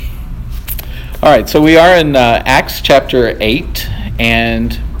All right, so we are in Acts chapter 8,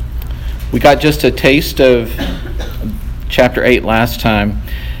 and we got just a taste of chapter 8 last time,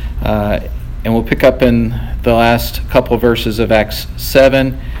 and we'll pick up in the last couple of verses of Acts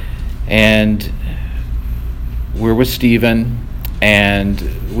 7, and we're with Stephen, and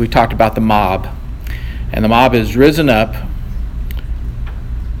we talked about the mob, and the mob has risen up,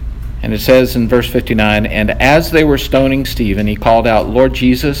 and it says in verse 59, "And as they were stoning Stephen, he called out, 'Lord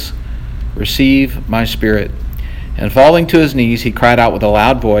Jesus, receive my spirit.' And falling to his knees, he cried out with a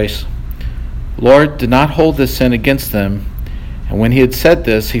loud voice, 'Lord, do not hold this sin against them.' And when he had said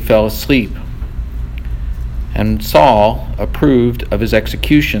this, he fell asleep. And Saul approved of his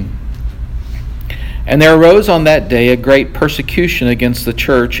execution. And there arose on that day a great persecution against the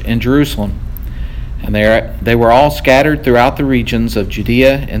church in Jerusalem. And they were all scattered throughout the regions of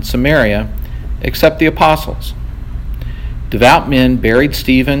Judea and Samaria, except the apostles. Devout men buried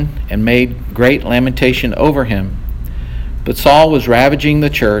Stephen and made great lamentation over him. But Saul was ravaging the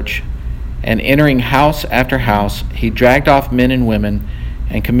church, and entering house after house, he dragged off men and women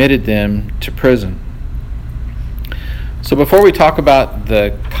and committed them to prison." So before we talk about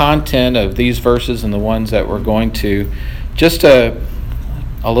the content of these verses and the ones that we're going to, just a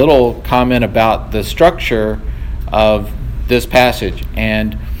little comment about the structure of this passage.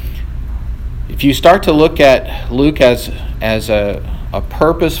 And if you start to look at Luke as a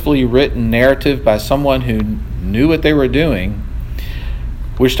purposefully written narrative by someone who knew what they were doing,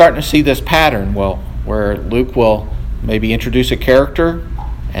 we're starting to see this pattern, where Luke will maybe introduce a character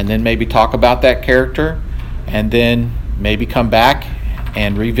and then maybe talk about that character and then maybe come back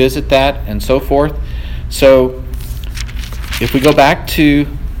and revisit that and so forth. So if we go back to,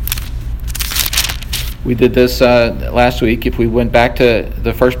 we did this last week, if we went back to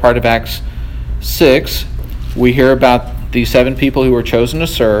the first part of Acts 6, we hear about these 7 people who were chosen to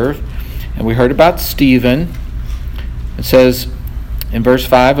serve, and we heard about Stephen. It says in verse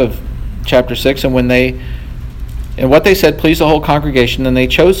 5 of chapter 6, and what they said pleased the whole congregation, and they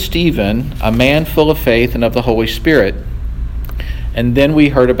chose Stephen, a man full of faith and of the Holy Spirit. And then we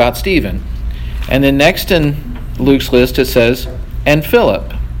heard about Stephen. And then next in Luke's list it says, and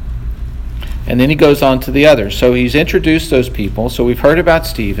Philip. And then he goes on to the others. So he's introduced those people. So we've heard about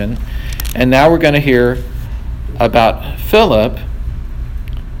Stephen, and now we're going to hear about Philip,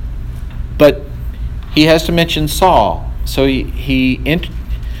 but he has to mention Saul. So he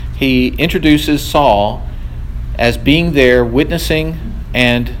introduces Saul as being there, witnessing,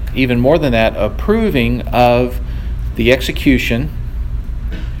 and even more than that, approving of the execution.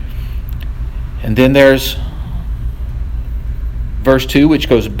 And then there's verse 2, which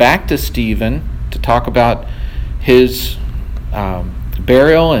goes back to Stephen to talk about his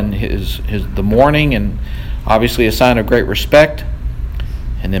burial and the mourning, and obviously a sign of great respect.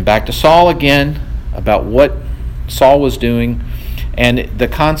 And then back to Saul again about what Saul was doing and the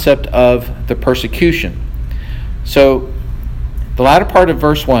concept of the persecution. So the latter part of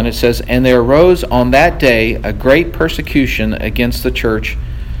verse 1, it says, "And there arose on that day a great persecution against the church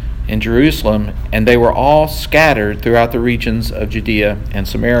in Jerusalem, and they were all scattered throughout the regions of Judea and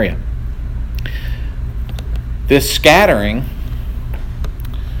Samaria." This scattering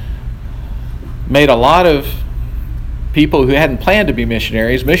made a lot of people who hadn't planned to be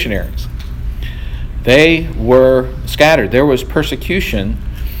missionaries. They were scattered. There was persecution.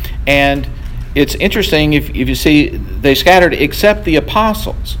 And it's interesting, if you see, they scattered except the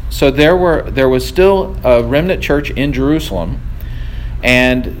apostles. So there was still a remnant church in Jerusalem,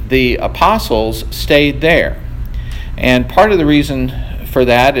 and the apostles stayed there. And part of the reason for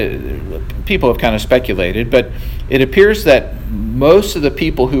that, people have kind of speculated, but it appears that most of the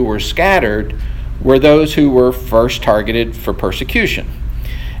people who were scattered were those who were first targeted for persecution.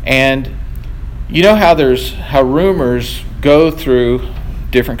 And you know how rumors go through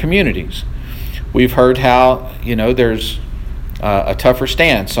different communities. We've heard how there's a tougher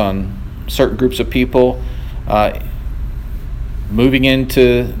stance on certain groups of people moving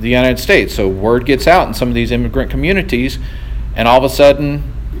into the United States. So word gets out in some of these immigrant communities, and all of a sudden,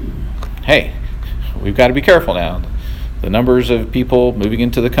 hey, we've got to be careful now. The numbers of people moving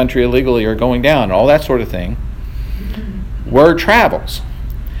into the country illegally are going down, all that sort of thing. Word travels.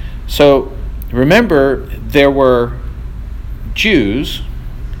 So remember, there were Jews,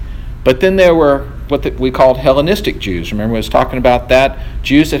 but then there were what we called Hellenistic Jews. Remember, I was talking about that?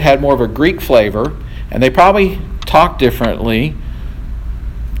 Jews that had more of a Greek flavor, and they probably talked differently,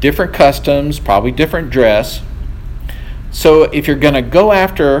 different customs, probably different dress. So if you're going to go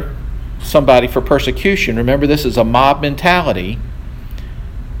after somebody for persecution, remember this is a mob mentality,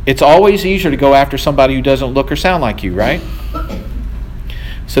 it's always easier to go after somebody who doesn't look or sound like you, right?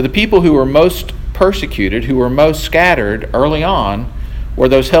 So the people who were most persecuted, who were most scattered early on, were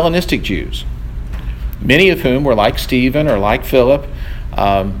those Hellenistic Jews, many of whom were like Stephen or like Philip,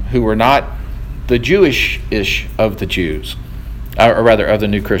 who were not the Jewish-ish of the Jews, or rather of the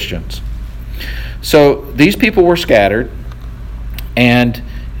new Christians. So these people were scattered, and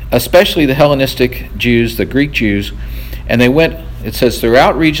especially the Hellenistic Jews, the Greek Jews, and they went, it says,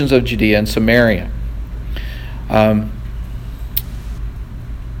 throughout regions of Judea and Samaria.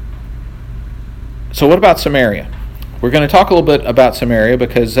 So what about Samaria? We're going to talk a little bit about Samaria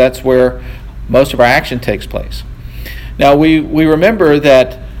because that's where most of our action takes place. Now we remember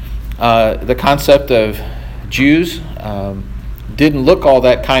that the concept of Jews didn't look all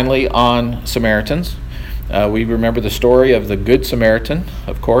that kindly on Samaritans. We remember the story of the Good Samaritan,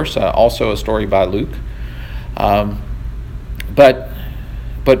 of course, also a story by Luke. But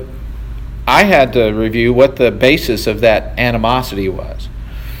I had to review what the basis of that animosity was.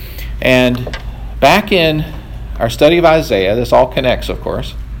 And back in our study of Isaiah, this all connects, of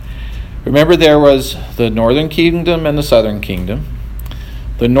course. Remember, there was the northern kingdom and the southern kingdom.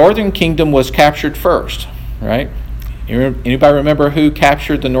 The northern kingdom was captured first, right? Anybody remember who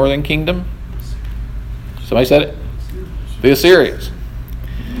captured the northern kingdom? Somebody said it? The Assyrians.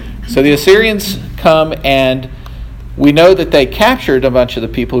 So the Assyrians come, and we know that they captured a bunch of the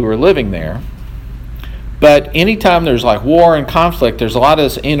people who were living there. But anytime there's like war and conflict, there's a lot of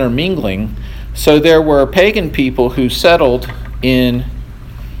this intermingling. So there were pagan people who settled in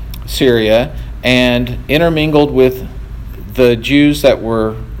Syria and intermingled with the Jews that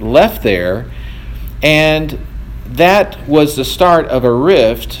were left there. And that was the start of a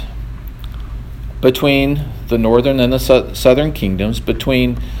rift between the northern and the southern kingdoms,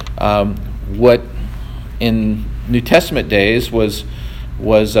 between what in New Testament days was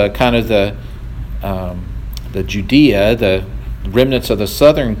kind of the Judea, the remnants of the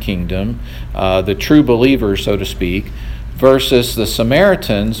southern kingdom, the true believers, so to speak, versus the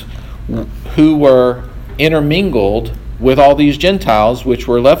Samaritans, who were intermingled with all these Gentiles, which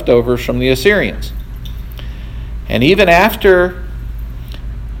were leftovers from the Assyrians. And even after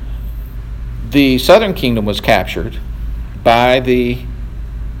the southern kingdom was captured by the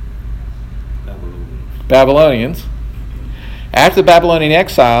Babylonians, after the Babylonian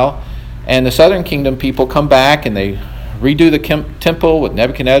exile, and the southern kingdom people come back and they redo the temple with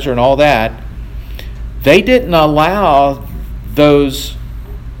Nebuchadnezzar and all that, they didn't allow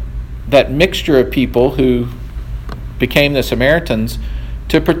that mixture of people who became the Samaritans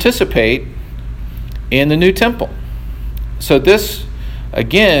to participate in the new temple. So this,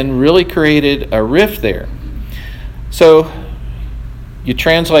 again, really created a rift there. So you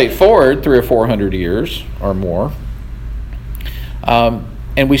translate forward 300 or 400 years or more,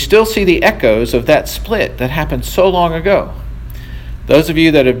 and we still see the echoes of that split that happened so long ago. Those of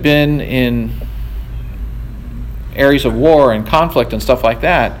you that have been in areas of war and conflict and stuff like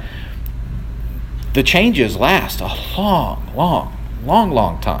that, the changes last a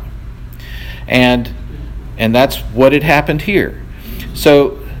long time. And that's what had happened here.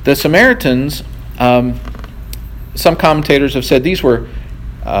 So the Samaritans, some commentators have said these were,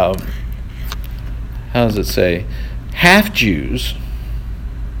 how does it say, half Jews.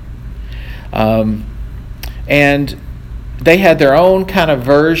 And they had their own kind of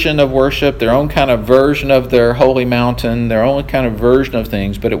version of worship, their own kind of version of their holy mountain, their own kind of version of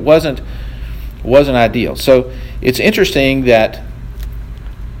things, but it wasn't ideal. So it's interesting that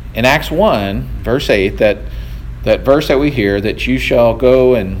in Acts 1, verse 8, that verse that we hear, that you shall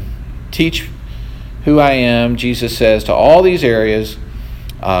go and teach who I am, Jesus says, to all these areas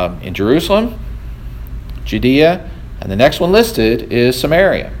in Jerusalem, Judea, and the next one listed is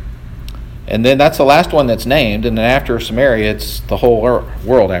Samaria. And then that's the last one that's named, and then after Samaria, it's the whole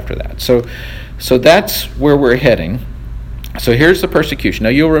world after that. So that's where we're heading. So here's the persecution. Now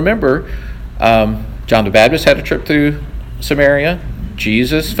you'll remember John the Baptist had a trip through Samaria.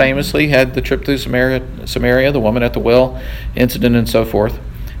 Jesus famously had the trip through Samaria, the woman at the well incident and so forth.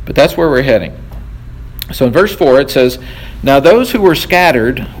 But that's where we're heading. So in verse 4 it says, "Now those who were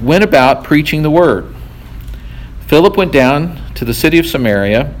scattered went about preaching the word. Philip went down to the city of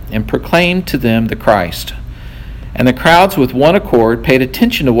Samaria and proclaimed to them the Christ. And the crowds with one accord paid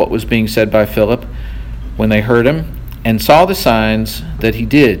attention to what was being said by Philip when they heard him and saw the signs that he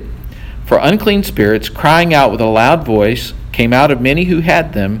did. For unclean spirits, crying out with a loud voice, came out of many who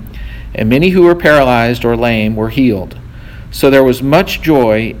had them, and many who were paralyzed or lame were healed. So there was much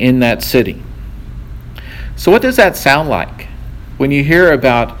joy in that city." So what does that sound like when you hear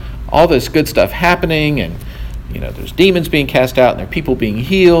about all this good stuff happening, and there's demons being cast out and there are people being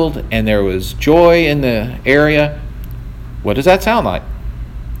healed and there was joy in the area? What does that sound like?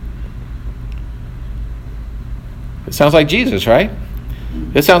 It sounds like Jesus, right?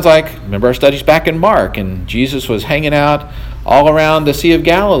 It sounds like, remember our studies back in Mark, and Jesus was hanging out all around the Sea of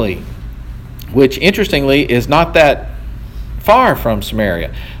Galilee, which interestingly is not that far from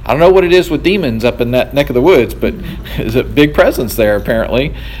Samaria. I don't know what it is with demons up in that neck of the woods, but there's a big presence there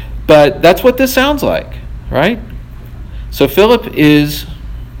apparently. But that's what this sounds like, right? So Philip he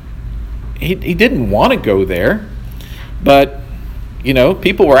didn't want to go there, but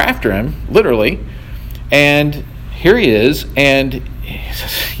people were after him, literally. And here he is, and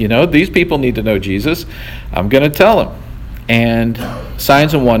these people need to know Jesus. I'm going to tell them. And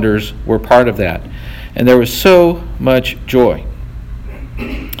signs and wonders were part of that. And there was so much joy.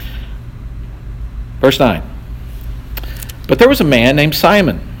 Verse 9. But there was a man named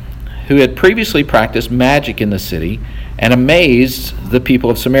Simon who had previously practiced magic in the city and amazed the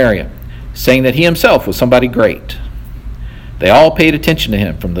people of Samaria, saying that he himself was somebody great. They all paid attention to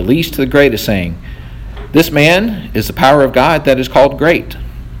him, from the least to the greatest, saying, "This man is the power of God that is called great."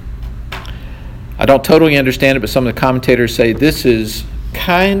 I don't totally understand it, but some of the commentators say this is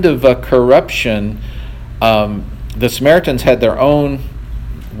kind of a corruption. The Samaritans had their own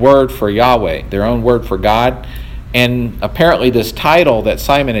word for Yahweh, their own word for God, and apparently this title that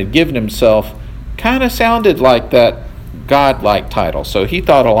Simon had given himself kind of sounded like that God-like title, so he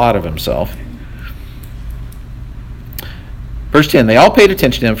thought a lot of himself. Verse 10, they all paid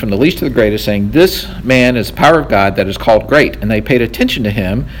attention to him, from the least to the greatest, saying, "This man is the power of God that is called great." And they paid attention to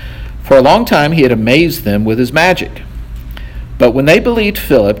him. For a long time he had amazed them with his magic. But when they believed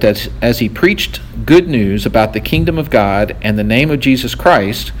Philip as he preached good news about the kingdom of God and the name of Jesus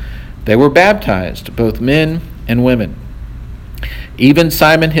Christ, they were baptized, both men and women. Even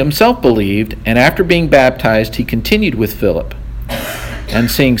Simon himself believed, and after being baptized he continued with Philip.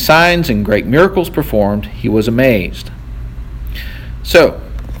 And seeing signs and great miracles performed, he was amazed. So,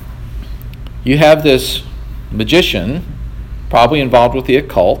 you have this magician, probably involved with the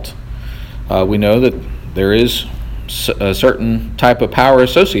occult. We know that there is a certain type of power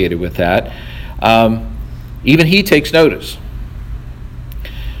associated with that. Even he takes notice.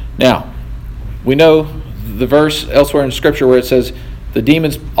 Now, we know the verse elsewhere in Scripture where it says the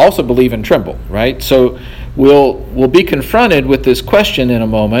demons also believe and tremble, right? So we'll be confronted with this question in a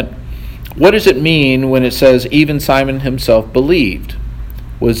moment. What does it mean when it says even Simon himself believed?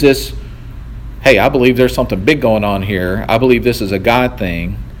 Was this, hey, I believe there's something big going on here. I believe this is a God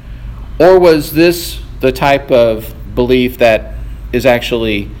thing. Or was this the type of belief that is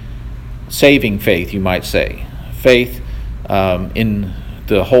actually saving faith, you might say? Faith in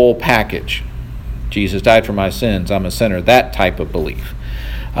the whole package. Jesus died for my sins, I'm a sinner, that type of belief.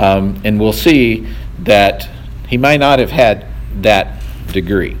 And we'll see that he might not have had that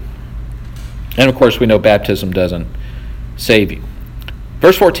degree. And of course we know baptism doesn't save you.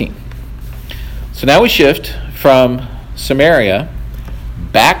 Verse 14. So now we shift from Samaria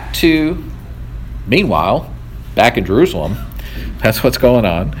back to, meanwhile, back in Jerusalem. That's what's going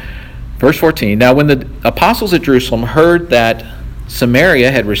on. Verse 14. Now when the apostles at Jerusalem heard that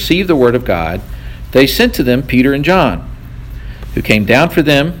Samaria had received the word of God, they sent to them Peter and John, who came down for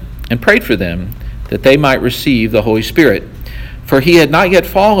them and prayed for them that they might receive the Holy Spirit, for he had not yet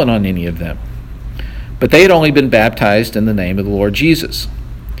fallen on any of them, but they had only been baptized in the name of the Lord Jesus.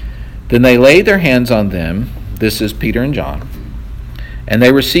 Then they laid their hands on them, this is Peter and John, and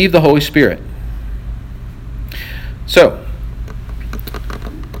they received the Holy Spirit. So,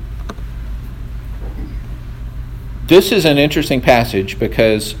 this is an interesting passage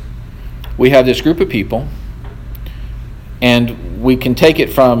because we have this group of people, and we can take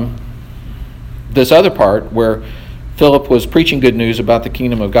it from this other part where Philip was preaching good news about the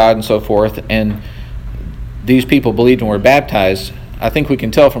kingdom of God and so forth, and these people believed and were baptized. I think we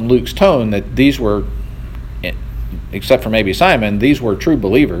can tell from Luke's tone that these were, except for maybe Simon, these were true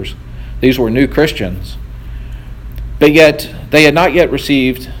believers. These were new Christians. But yet, they had not yet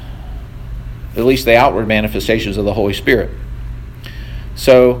received at least the outward manifestations of the Holy Spirit.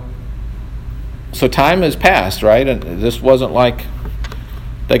 So time has passed, right? And this wasn't like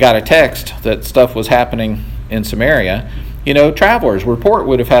they got a text that stuff was happening in Samaria. Travelers, report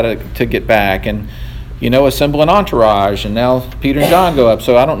would have had to get back and, assemble an entourage. And now Peter and John go up.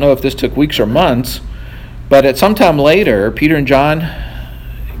 So I don't know if this took weeks or months. But at some time later, Peter and John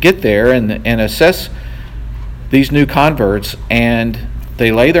get there and assess these new converts. And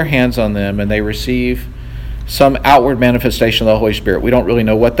they lay their hands on them and they receive some outward manifestation of the Holy Spirit. We don't really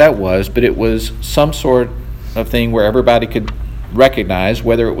know what that was, but it was some sort of thing where everybody could recognize,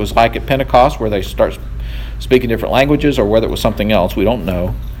 whether it was like at Pentecost where they start speaking different languages or whether it was something else. We don't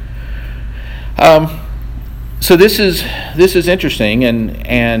know. So this is interesting,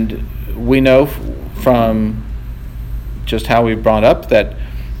 and we know from just how we brought up that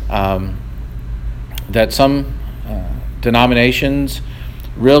that some denominations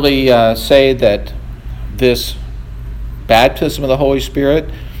really say that this baptism of the Holy Spirit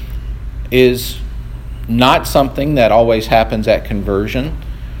is not something that always happens at conversion,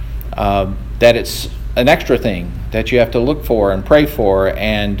 that it's an extra thing that you have to look for and pray for,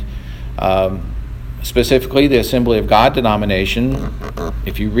 and specifically the Assembly of God denomination,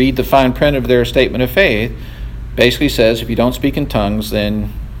 if you read the fine print of their statement of faith, basically says if you don't speak in tongues,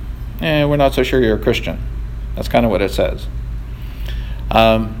 then we're not so sure you're a Christian. That's kind of what it says.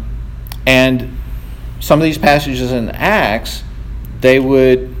 And some of these passages in Acts, they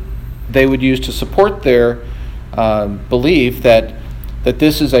would use to support their belief that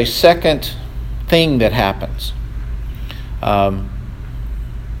this is a second thing that happens.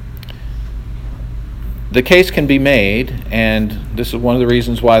 The case can be made, and this is one of the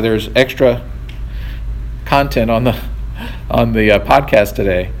reasons why there's extra content on the podcast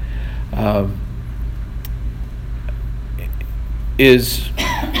today. Is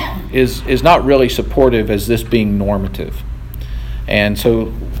not really supportive as this being normative, and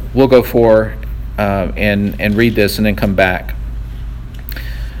so we'll go for and read this and then come back.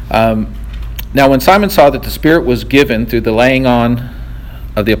 Now, when Simon saw that the Spirit was given through the laying on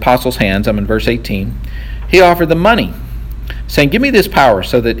of the apostles' hands, I'm in verse 18, he offered them money, saying, "Give me this power,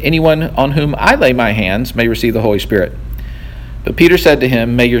 so that anyone on whom I lay my hands may receive the Holy Spirit." But Peter said to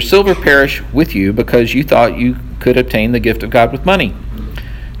him, "May your silver perish with you, because you thought you could obtain the gift of God with money.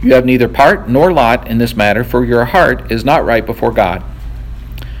 You have neither part nor lot in this matter, for your heart is not right before God."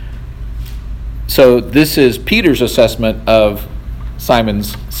 So this is Peter's assessment of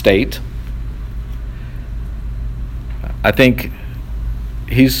Simon's state. I think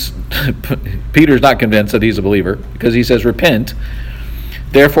Peter's not convinced that he's a believer, because he says, "Repent,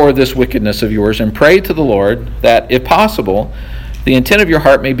 therefore, of this wickedness of yours, and pray to the Lord that, if possible, the intent of your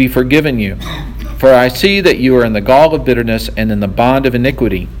heart may be forgiven you. For I see that you are in the gall of bitterness and in the bond of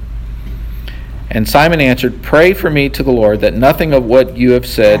iniquity." And Simon answered, "Pray for me to the Lord, that nothing of what you have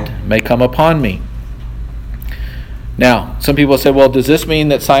said may come upon me." Now, some people say, well, does this mean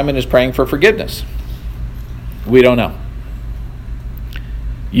that Simon is praying for forgiveness? We don't know.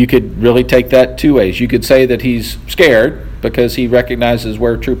 You could really take that two ways. You could say that he's scared because he recognizes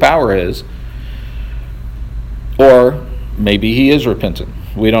where true power is, or maybe he is repentant.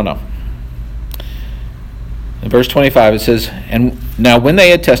 We don't know. In verse 25 it says, "And now when they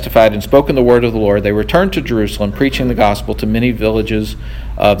had testified and spoken the word of the Lord, they returned to Jerusalem, preaching the gospel to many villages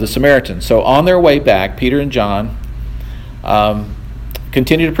of the Samaritans." So on their way back, Peter and John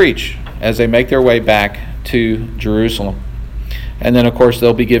continue to preach as they make their way back to Jerusalem. And then, of course,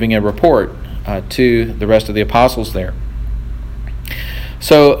 they'll be giving a report to the rest of the apostles there.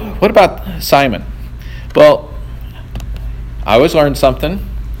 So what about Simon? Well, I always learned something.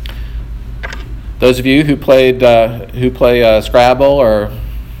 Those of you who play Scrabble, or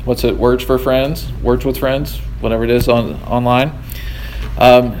what's it, Words with Friends, whatever it is online.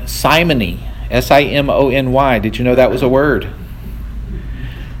 Simony, Simony. Did you know that was a word?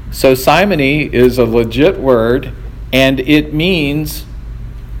 So simony is a legit word, and it means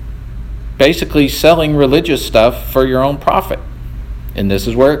basically selling religious stuff for your own profit. And this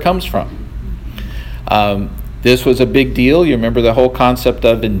is where it comes from. This was a big deal. You remember the whole concept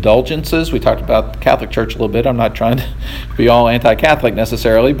of indulgences. We talked about the Catholic Church a little bit. I'm not trying to be all anti-Catholic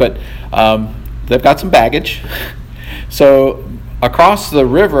necessarily, but they've got some baggage. So across the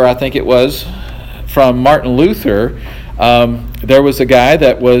river, I think it was, from Martin Luther, there was a guy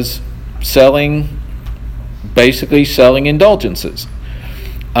that was basically selling indulgences.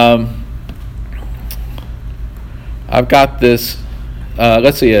 I've got this,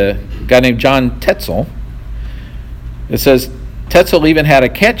 a guy named John Tetzel. It says, Tetzel even had a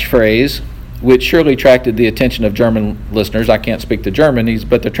catchphrase which surely attracted the attention of German listeners. I can't speak to German,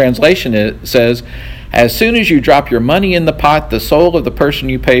 but the translation says, "As soon as you drop your money in the pot, the soul of the person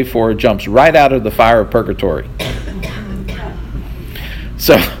you pay for jumps right out of the fire of purgatory."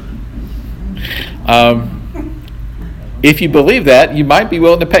 So, if you believe that, you might be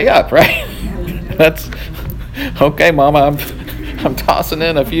willing to pay up, right? That's okay, Mama. I'm tossing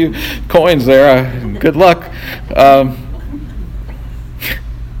in a few coins there. Good luck.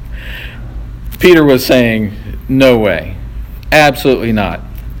 Peter was saying, no way. Absolutely not.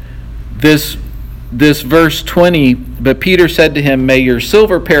 This verse 20, "But Peter said to him, 'May your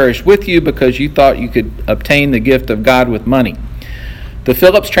silver perish with you, because you thought you could obtain the gift of God with money.'" The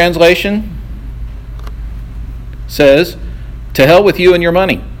Phillips translation says, "To hell with you and your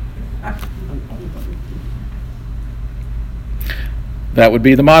money." That would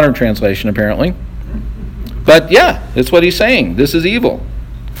be the modern translation, apparently. But yeah, that's what he's saying. This is evil.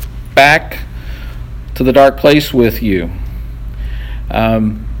 Back to the dark place with you.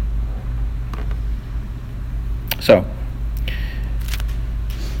 So,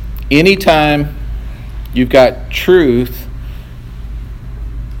 anytime you've got truth,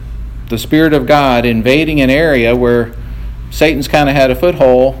 the Spirit of God invading an area where Satan's kind of had a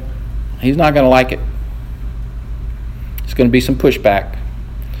foothold, he's not going to like it. There's going to be some pushback.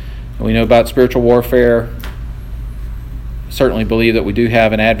 We know about spiritual warfare. Certainly believe that we do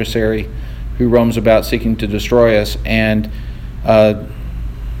have an adversary who roams about seeking to destroy us, and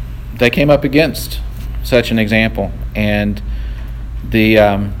they came up against such an example, and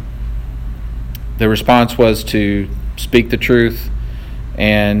the response was to speak the truth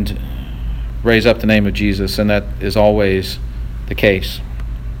and raise up the name of Jesus, and that is always the case.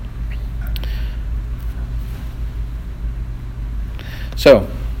 So,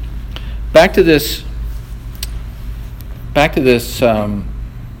 back to this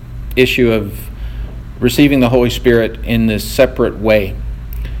issue of receiving the Holy Spirit in this separate way.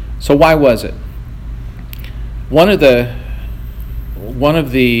 So why was it? One of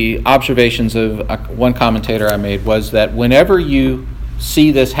the observations of one commentator I made was that whenever you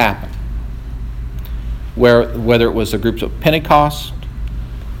see this happen, whether it was the groups of Pentecost,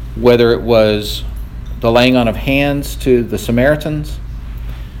 whether it was the laying on of hands to the Samaritans,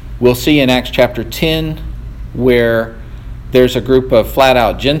 we'll see in Acts chapter 10 where there's a group of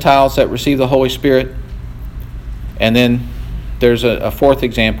flat-out Gentiles that receive the Holy Spirit, and then there's a fourth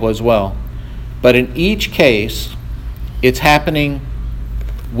example as well. But in each case, it's happening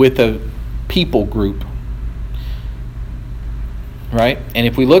with a people group, right? And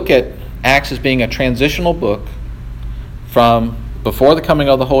if we look at Acts as being a transitional book from before the coming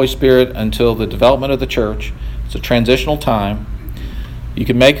of the Holy Spirit until the development of the church, it's a transitional time. You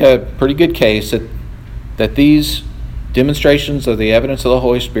can make a pretty good case that these demonstrations of the evidence of the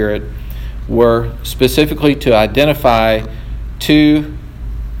Holy Spirit were specifically to identify to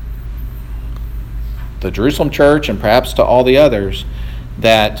the Jerusalem church and perhaps to all the others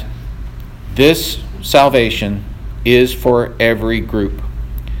that this salvation is for every group.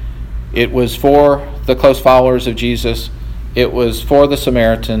 It was for the close followers of Jesus. It was for the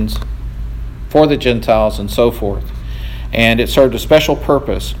Samaritans, for the Gentiles, and so forth. And it served a special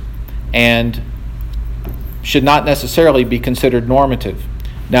purpose and should not necessarily be considered normative.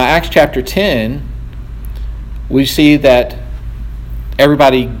 Now, Acts chapter 10, we see that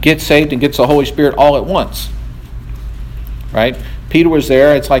everybody gets saved and gets the Holy Spirit all at once. Right? Peter was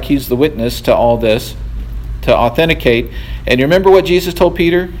there. It's like he's the witness to all this, to authenticate. And you remember what Jesus told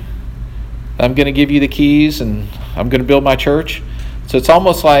Peter? I'm going to give you the keys and I'm going to build my church. So it's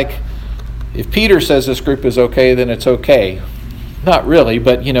almost like if Peter says this group is okay, then it's okay. Not really,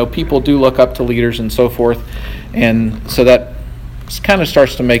 but people do look up to leaders and so forth. And so that kind of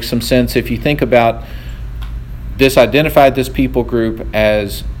starts to make some sense if you think about this identified this people group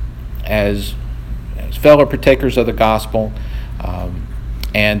as fellow partakers of the gospel,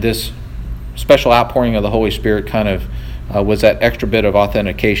 and this special outpouring of the Holy Spirit kind of was that extra bit of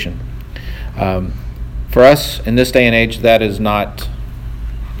authentication. For us in this day and age, that is not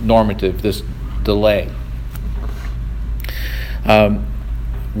normative, this delay.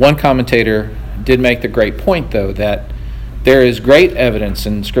 One commentator did make the great point, though, that there is great evidence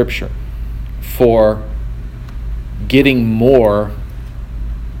in Scripture for getting more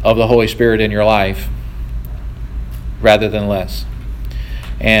of the Holy Spirit in your life rather than less.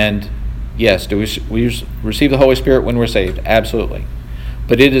 And yes, do we receive the Holy Spirit when we're saved? Absolutely.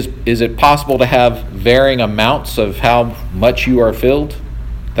 But is it possible to have varying amounts of how much you are filled?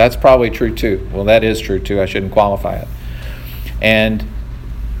 That's probably true too. Well, that is true too. I shouldn't qualify it. And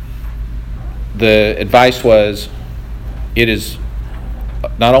the advice was, it is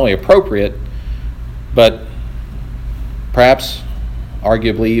not only appropriate, but perhaps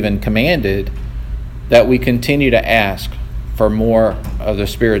arguably even commanded, that we continue to ask for more of the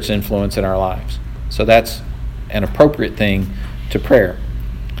Spirit's influence in our lives. So that's an appropriate thing to pray.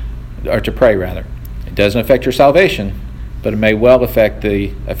 It doesn't affect your salvation, but it may well affect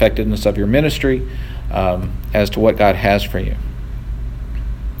the effectiveness of your ministry as to what God has for you.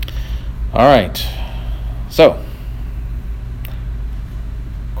 All right. So,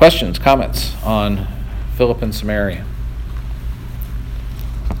 questions, comments on Philip and Samaria?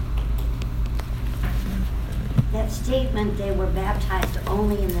 That statement, they were baptized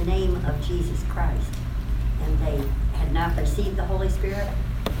only in the name of Jesus Christ, and they had not received the Holy Spirit.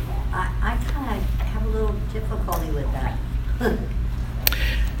 I kind of have a little difficulty with that.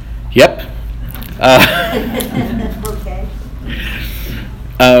 Yep. Okay.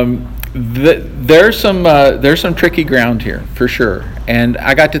 there's some tricky ground here for sure. And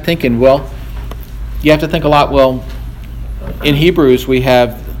I got to thinking, well, you have to think a lot. Well, in Hebrews we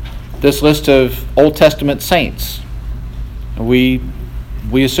have this list of Old Testament saints. We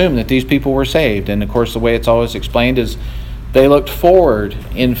assume that these people were saved, and of course the way it's always explained is they looked forward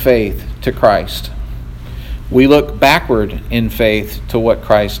in faith to Christ. We look backward in faith to what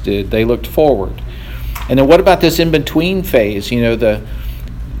Christ did. They looked forward. And then what about this in-between phase?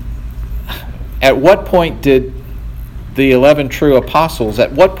 At what point did the 11 true apostles,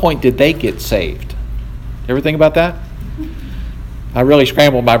 at what point did they get saved? You ever think about that? I really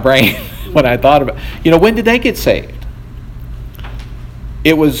scrambled my brain when I thought about when did they get saved?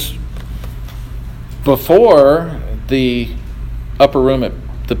 It was before the upper room at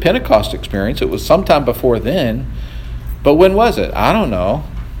the Pentecost experience. It was sometime before then. But when was it? I don't know.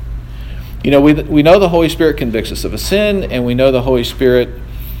 We know the Holy Spirit convicts us of a sin, and we know the Holy Spirit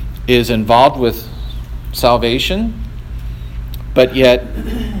is involved with salvation. But yet,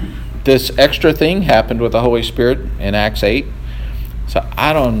 this extra thing happened with the Holy Spirit in Acts 8. So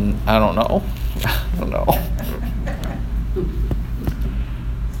I don't know. I don't know.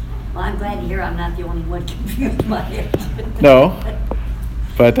 Well, I'm glad to hear I'm not the only one confused by it. No,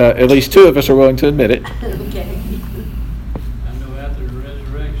 but at least two of us are willing to admit it. Okay. I know after the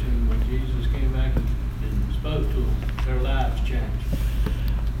resurrection, when Jesus came back and spoke to them, their lives changed.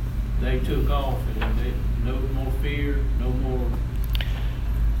 They took off, and they no more fear, no more.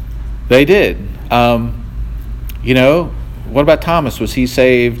 They did. What about Thomas? Was he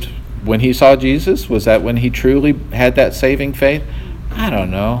saved when he saw Jesus? Was that when he truly had that saving faith? I don't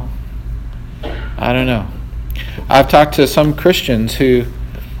know. I've talked to some Christians who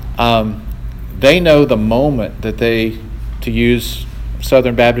they know the moment that they, to use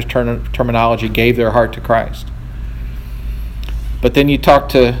Southern Baptist terminology, gave their heart to Christ. But then you talk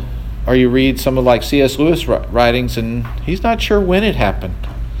to, or you read some of like C.S. Lewis writings, and he's not sure when it happened.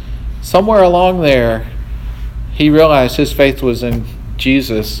 Somewhere along there, he realized his faith was in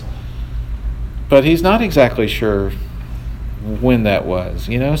Jesus, but he's not exactly sure when that was,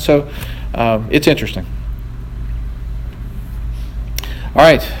 So it's interesting. All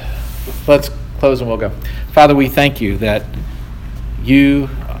right, let's close and we'll go. Father, we thank you that you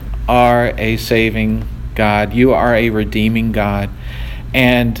are a saving God. You are a redeeming God.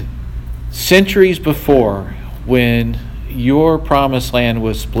 And centuries before, when your promised land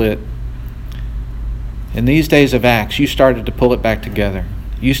was split, in these days of Acts, you started to pull it back together.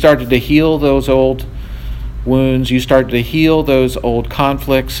 You started to heal those old wounds. You started to heal those old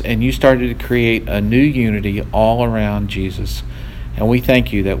conflicts, and you started to create a new unity all around Jesus. And we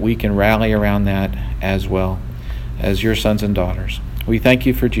thank you that we can rally around that as well as your sons and daughters. We thank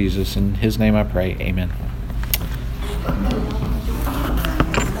you for Jesus. In his name I pray, amen.